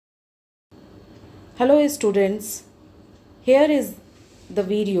Hello students, here is the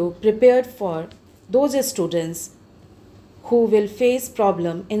video prepared for those students who will face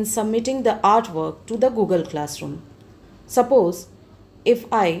problem in submitting the artwork to the Google Classroom. Suppose if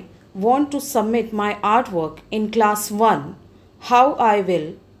I want to submit my artwork in class 1, how I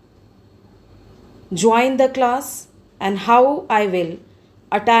will join the class and how I will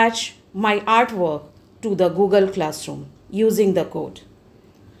attach my artwork to the Google Classroom using the code.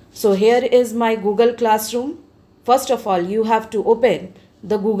 So here is my Google Classroom. First of all, you have to open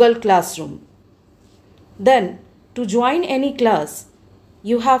the Google Classroom. Then to join any class,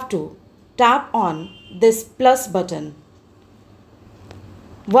 you have to tap on this plus button.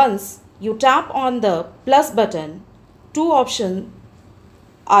 Once you tap on the plus button, two options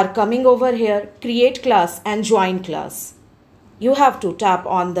are coming over here, create class and join class. You have to tap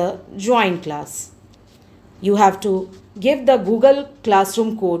on the join class. You have to give the Google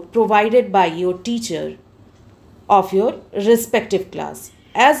Classroom code provided by your teacher of your respective class.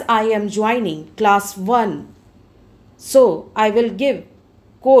 As I am joining class 1, so I will give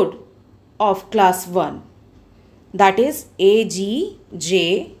code of class 1, that is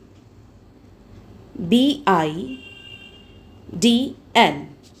AGJBIDN.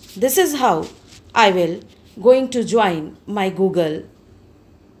 This is how I will going to join my Google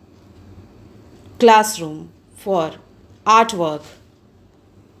Classroom for artwork.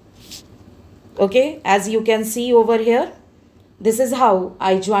 Okay, as you can see over here, this is how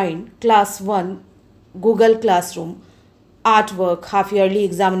I joined class 1 Google Classroom artwork half yearly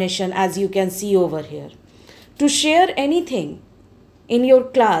examination, as you can see over here. To share anything in your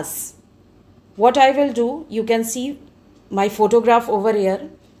class, what I will do, you can see my photograph over here.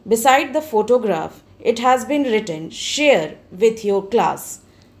 Beside the photograph, it has been written share with your class.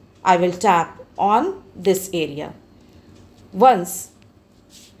 I will tap on this area. Once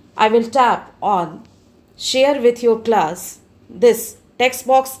I will tap on share with your class, this text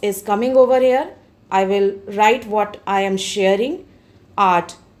box is coming over here. I will write what I am sharing,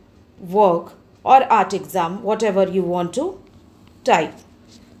 art, work or art exam, whatever you want to type.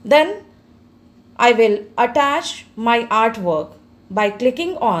 Then I will attach my artwork by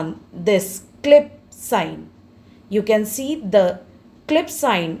clicking on this clip sign. You can see the clip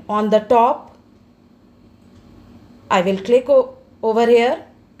sign on the top. I will click over here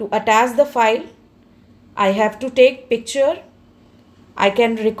to attach the file. I have to take picture. I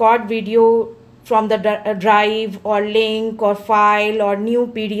can record video from the drive or link or file or new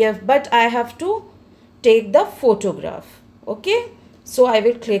PDF, but I have to take the photograph. Okay, so I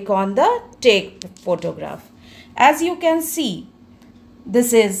will click on the take photograph. As you can see,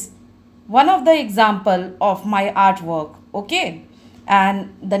 this is one of the example of my artwork. Okay,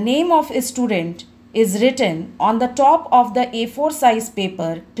 and the name of a student is written on the top of the A4 size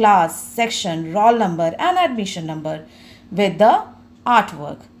paper, class, section, roll number and admission number with the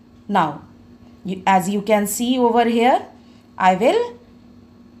artwork. Now, as you can see over here, I will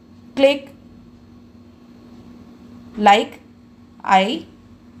click like I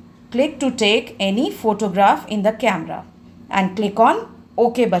click to take any photograph in the camera and click on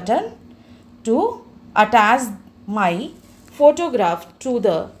OK button to attach my photograph to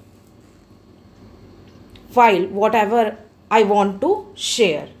the file whatever I want to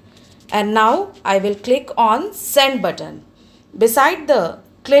share. And now I will click on send button. Beside the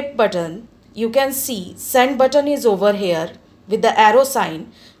clip button, you can see send button is over here with the arrow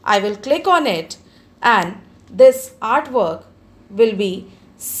sign. I will click on it and this artwork will be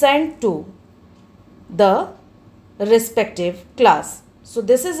sent to the respective class. So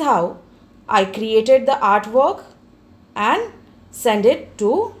this is how I created the artwork and send it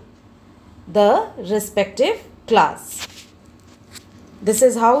to the respective class. This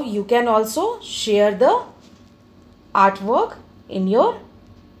is how you can also share the artwork in your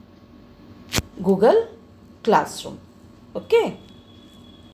Google Classroom. Okay.